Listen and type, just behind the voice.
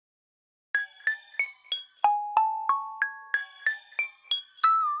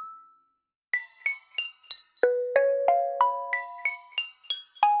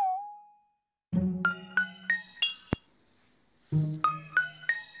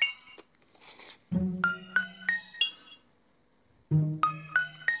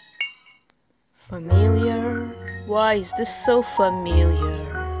Familiar? Why is this so familiar?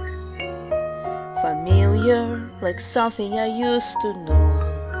 Familiar, like something I used to know.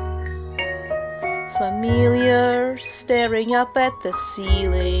 Familiar, staring up at the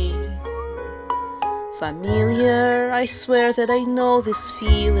ceiling. Familiar, I swear that I know this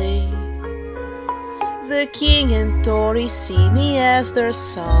feeling. The king and Tori see me as their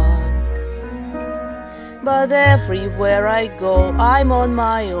son, but everywhere I go, I'm on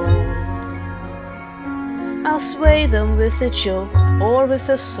my own. I'll sway them with a joke or with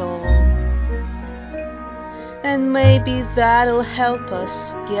a song, and maybe that'll help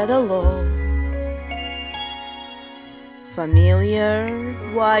us get along. Familiar,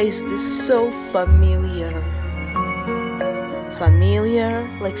 why is this so familiar? Familiar,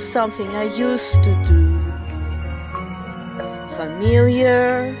 like something I used to do.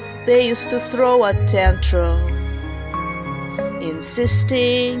 Familiar, they used to throw a tantrum,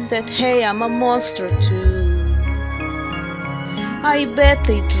 insisting that hey, I'm a monster too. I bet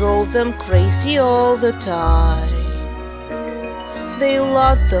they drove them crazy all the time. They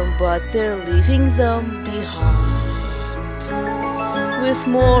love them, but they're leaving them behind, with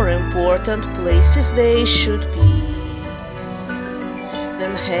more important places they should be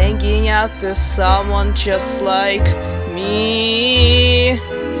than hanging out with someone just like me.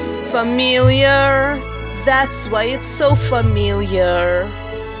 Familiar, that's why it's so familiar.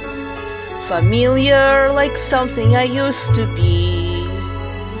 Familiar, like something I used to be.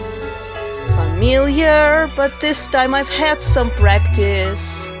 Familiar, but this time I've had some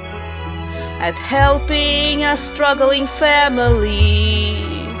practice at helping a struggling family.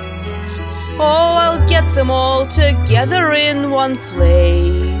 Oh, I'll get them all together in one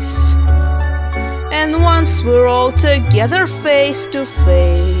place, and once we're all together face to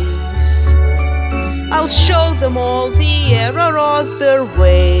face, I'll show them all the error of their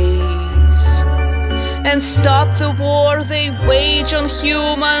ways, and stop the war they wage on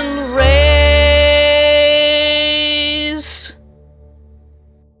human race.